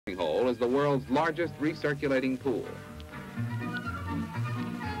hole is the world's largest recirculating pool.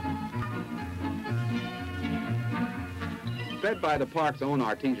 Fed by the park's own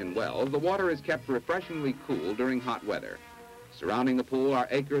artesian wells, the water is kept refreshingly cool during hot weather. Surrounding the pool are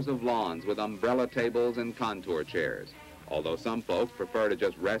acres of lawns with umbrella tables and contour chairs, although some folks prefer to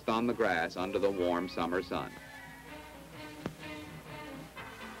just rest on the grass under the warm summer sun.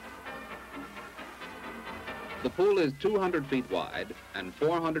 The pool is 200 feet wide and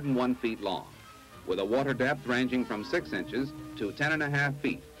 401 feet long, with a water depth ranging from 6 inches to 10.5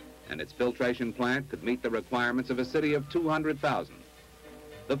 feet, and its filtration plant could meet the requirements of a city of 200,000.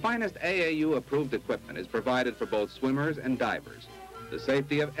 The finest AAU-approved equipment is provided for both swimmers and divers. The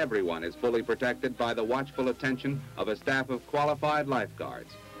safety of everyone is fully protected by the watchful attention of a staff of qualified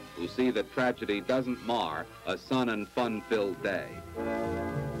lifeguards who see that tragedy doesn't mar a sun and fun-filled day.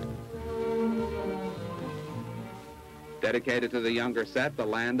 Dedicated to the younger set, the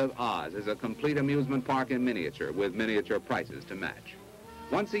Land of Oz is a complete amusement park in miniature with miniature prices to match.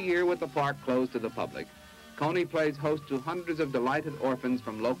 Once a year, with the park closed to the public, Coney plays host to hundreds of delighted orphans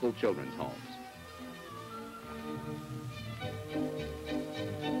from local children's homes.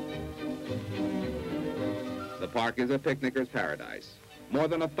 The park is a picnicker's paradise. More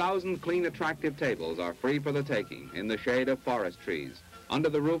than 1,000 clean, attractive tables are free for the taking in the shade of forest trees, under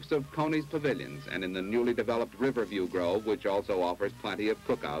the roofs of Coney's pavilions, and in the newly developed Riverview Grove, which also offers plenty of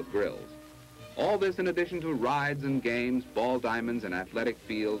cookout grills. All this in addition to rides and games, ball diamonds, an athletic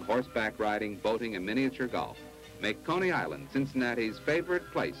field, horseback riding, boating, and miniature golf make Coney Island Cincinnati's favorite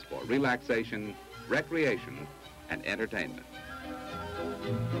place for relaxation, recreation, and entertainment.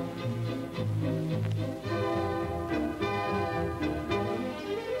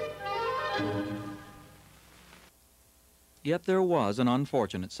 Yet there was an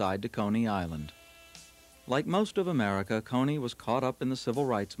unfortunate side to Coney Island. Like most of America, Coney was caught up in the civil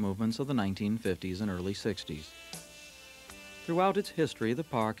rights movements of the 1950s and early 60s. Throughout its history, the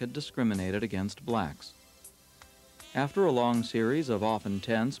park had discriminated against blacks. After a long series of often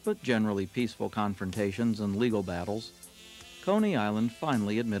tense but generally peaceful confrontations and legal battles, Coney Island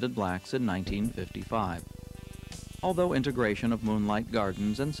finally admitted blacks in 1955, although integration of Moonlight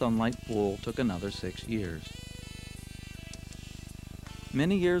Gardens and Sunlight Pool took another 6 years.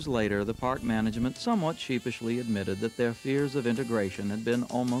 Many years later, the park management somewhat sheepishly admitted that their fears of integration had been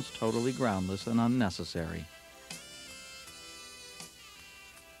almost totally groundless and unnecessary.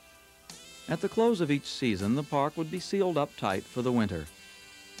 At the close of each season, the park would be sealed up tight for the winter.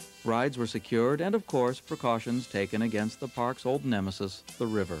 Rides were secured and, of course, precautions taken against the park's old nemesis, the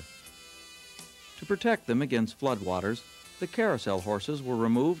river. To protect them against floodwaters, the carousel horses were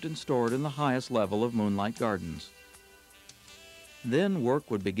removed and stored in the highest level of Moonlight Gardens. Then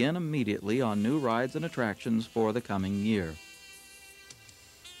work would begin immediately on new rides and attractions for the coming year.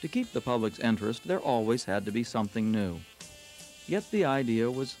 To keep the public's interest, there always had to be something new. Yet the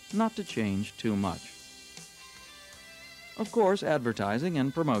idea was not to change too much. Of course, advertising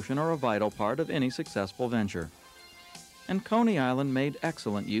and promotion are a vital part of any successful venture. And Coney Island made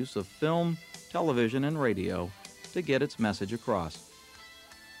excellent use of film, television, and radio to get its message across.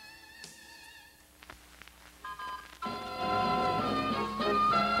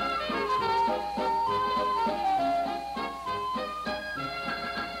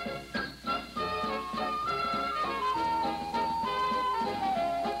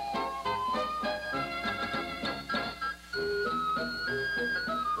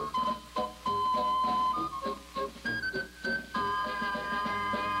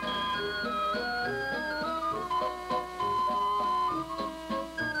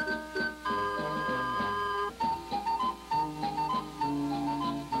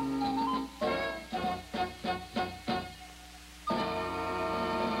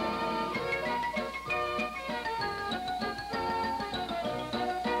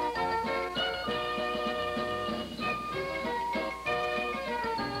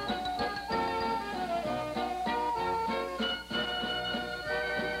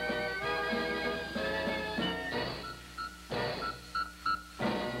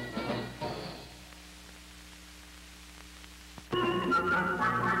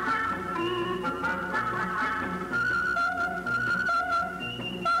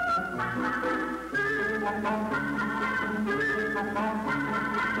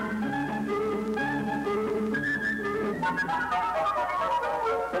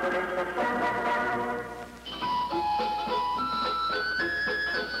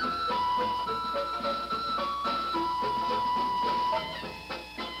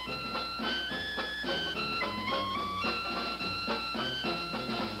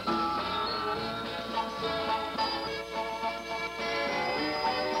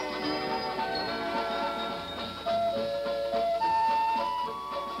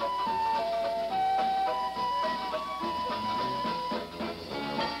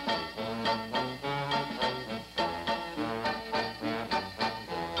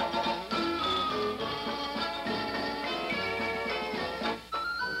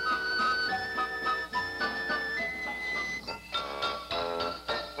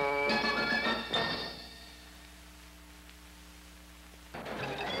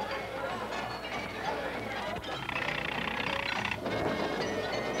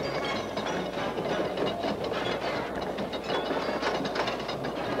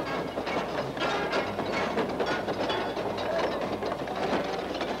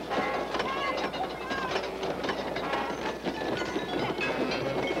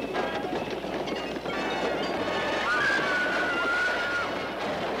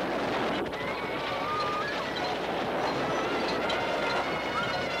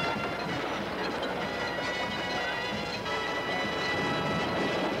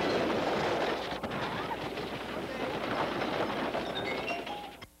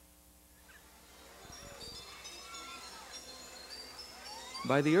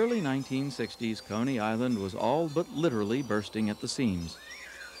 By the early 1960s, Coney Island was all but literally bursting at the seams.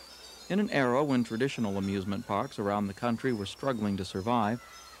 In an era when traditional amusement parks around the country were struggling to survive,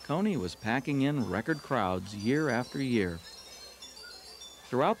 Coney was packing in record crowds year after year.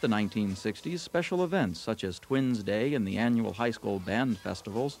 Throughout the 1960s, special events such as Twins Day and the annual high school band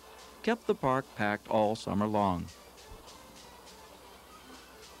festivals kept the park packed all summer long.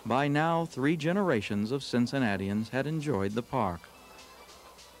 By now, 3 generations of Cincinnatians had enjoyed the park.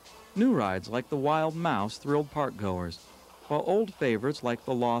 New rides like the Wild Mouse thrilled parkgoers, while old favorites like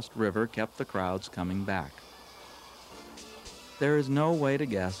the Lost River kept the crowds coming back. There is no way to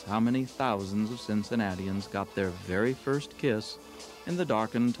guess how many thousands of Cincinnatians got their very first kiss in the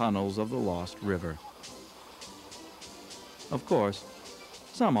darkened tunnels of the Lost River. Of course,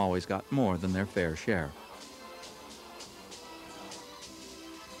 some always got more than their fair share.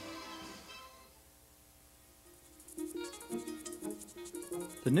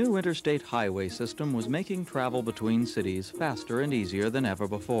 The new interstate highway system was making travel between cities faster and easier than ever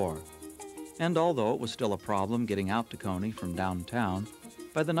before. And although it was still a problem getting out to Coney from downtown,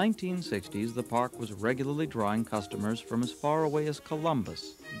 by the 1960s the park was regularly drawing customers from as far away as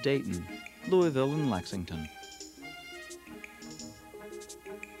Columbus, Dayton, Louisville, and Lexington.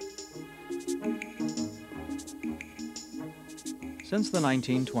 Since the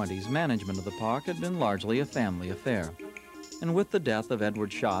 1920s, management of the park had been largely a family affair. And with the death of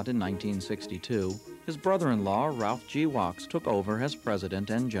Edward Schott in 1962, his brother-in-law, Ralph G. Wachs, took over as president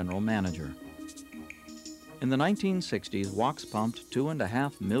and general manager. In the 1960s, Wachs pumped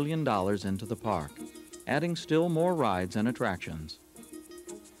 $2.5 million into the park, adding still more rides and attractions.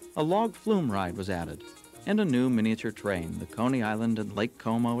 A log flume ride was added, and a new miniature train, the Coney Island and Lake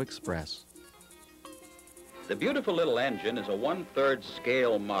Como Express. The beautiful little engine is a 1/3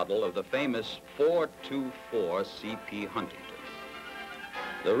 scale model of the famous 424 C.P. Huntington.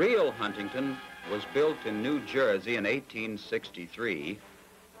 The real Huntington was built in New Jersey in 1863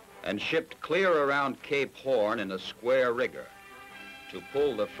 and shipped clear around Cape Horn in a square rigger to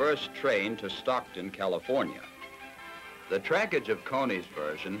pull the first train to Stockton, California. The trackage of Coney's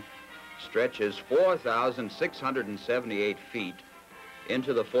version stretches 4,678 feet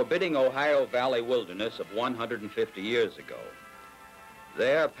into the forbidding Ohio Valley wilderness of 150 years ago.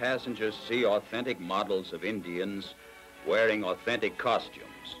 There, passengers see authentic models of Indians wearing authentic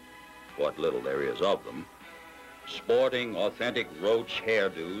costumes, what little there is of them, sporting authentic roach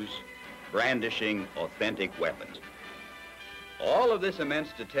hairdos, brandishing authentic weapons. All of this immense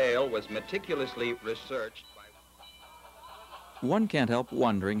detail was meticulously researched by... One can't help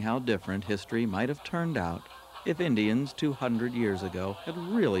wondering how different history might have turned out if Indians 200 years ago had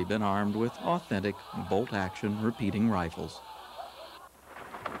really been armed with authentic bolt-action repeating rifles.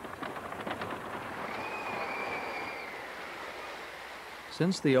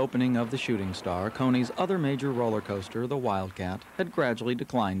 Since the opening of the Shooting Star, Coney's other major roller coaster, the Wildcat, had gradually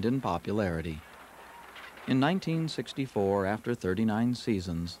declined in popularity. In 1964, after 39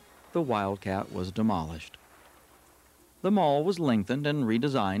 seasons, the Wildcat was demolished. The mall was lengthened and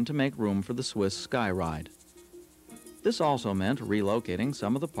redesigned to make room for the Swiss Sky Ride. This also meant relocating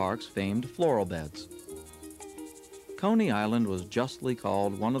some of the park's famed floral beds. Coney Island was justly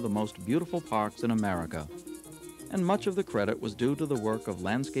called one of the most beautiful parks in America, and much of the credit was due to the work of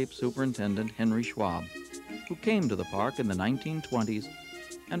landscape superintendent Henry Schwab, who came to the park in the 1920s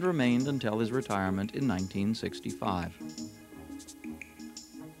and remained until his retirement in 1965.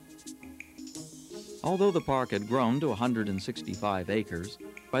 Although the park had grown to 165 acres,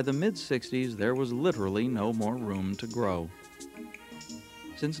 by the mid-60s there was literally no more room to grow.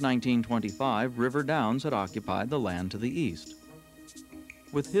 Since 1925, River Downs had occupied the land to the east.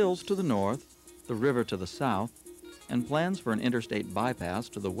 With hills to the north, the river to the south, and plans for an interstate bypass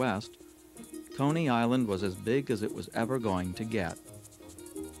to the west, Coney Island was as big as it was ever going to get.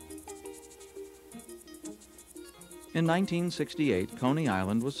 In 1968, Coney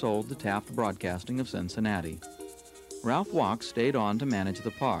Island was sold to Taft Broadcasting of Cincinnati. Ralph Wachs stayed on to manage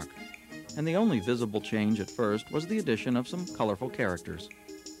the park, and the only visible change at first was the addition of some colorful characters,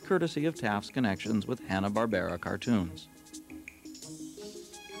 courtesy of Taft's connections with Hanna-Barbera cartoons.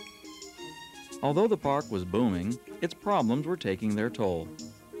 Although the park was booming, its problems were taking their toll,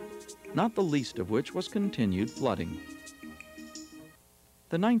 not the least of which was continued flooding.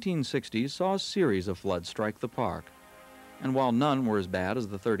 The 1960s saw a series of floods strike the park, and while none were as bad as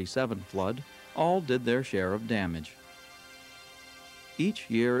the '37 flood, all did their share of damage. Each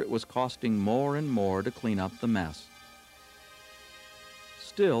year it was costing more and more to clean up the mess.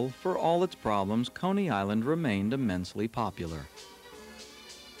 Still, for all its problems, Coney Island remained immensely popular.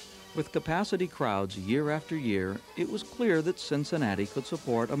 With capacity crowds year after year, it was clear that Cincinnati could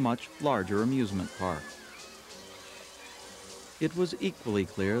support a much larger amusement park. It was equally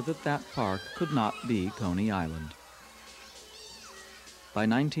clear that that park could not be Coney Island. By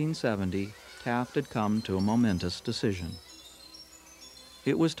 1970, Taft had come to a momentous decision.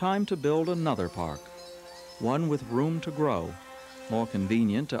 It was time to build another park, one with room to grow, more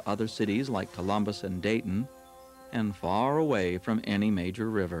convenient to other cities like Columbus and Dayton, and far away from any major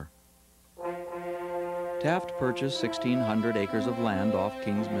river. Taft purchased 1,600 acres of land off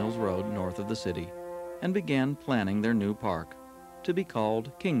Kings Mills Road north of the city and began planning their new park, to be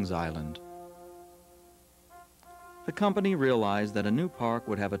called Kings Island. The company realized that a new park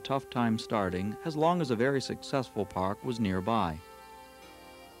would have a tough time starting as long as a very successful park was nearby.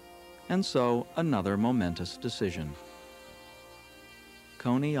 And so, another momentous decision.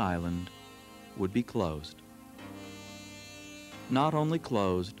 Coney Island would be closed. Not only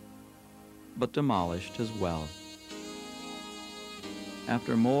closed, but demolished as well.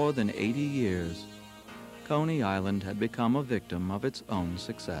 After more than 80 years, Coney Island had become a victim of its own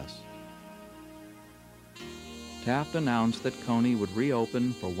success. Taft announced that Coney would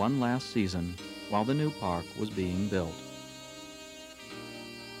reopen for one last season while the new park was being built.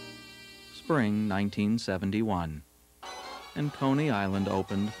 Spring 1971, and Coney Island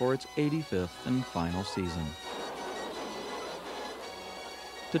opened for its 85th and final season.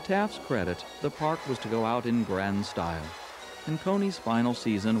 To Taft's credit, the park was to go out in grand style, and Coney's final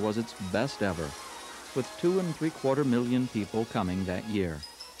season was its best ever, with 2.75 million people coming that year.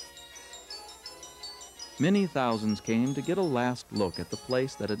 Many thousands came to get a last look at the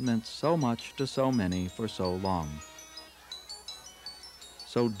place that had meant so much to so many for so long.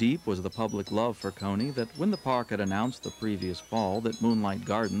 So deep was the public love for Coney that when the park had announced the previous fall that Moonlight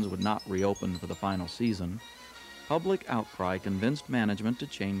Gardens would not reopen for the final season, public outcry convinced management to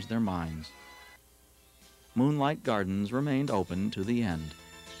change their minds. Moonlight Gardens remained open to the end.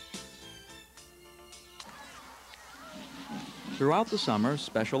 Throughout the summer,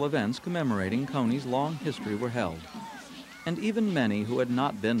 special events commemorating Coney's long history were held, and even many who had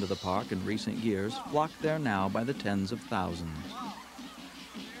not been to the park in recent years flocked there now by the tens of thousands.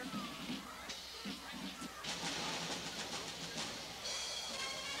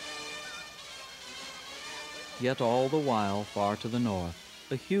 Yet all the while, far to the north,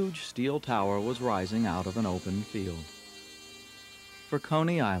 a huge steel tower was rising out of an open field. For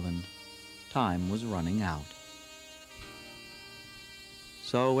Coney Island, time was running out.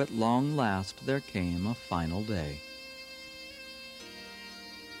 So at long last there came a final day.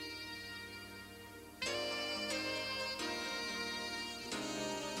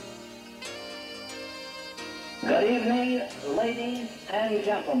 Good evening, ladies and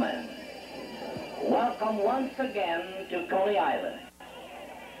gentlemen. Welcome once again to Coney Island.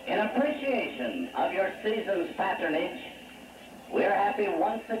 In appreciation of your season's patronage, we're happy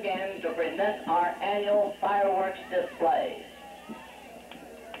once again to present our annual fireworks display.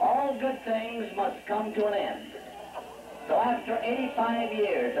 All good things must come to an end. So after 85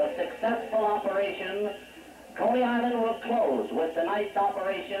 years of successful operation, Coney Island will close with tonight's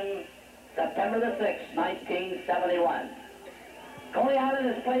operation, September the 6th, 1971. Coney Island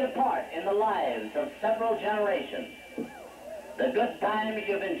has played a part in the lives of several generations. The good times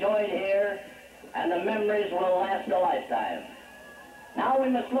you've enjoyed here and the memories will last a lifetime. Now we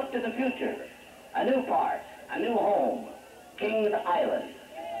must look to the future. A new park, a new home, Kings Island.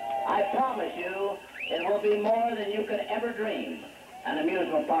 I promise you it will be more than you could ever dream an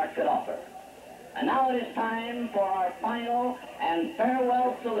amusement park could offer. And now it is time for our final and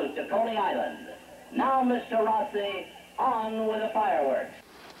farewell salute to Coney Island. Now, Mr. Rossi, on with the fireworks.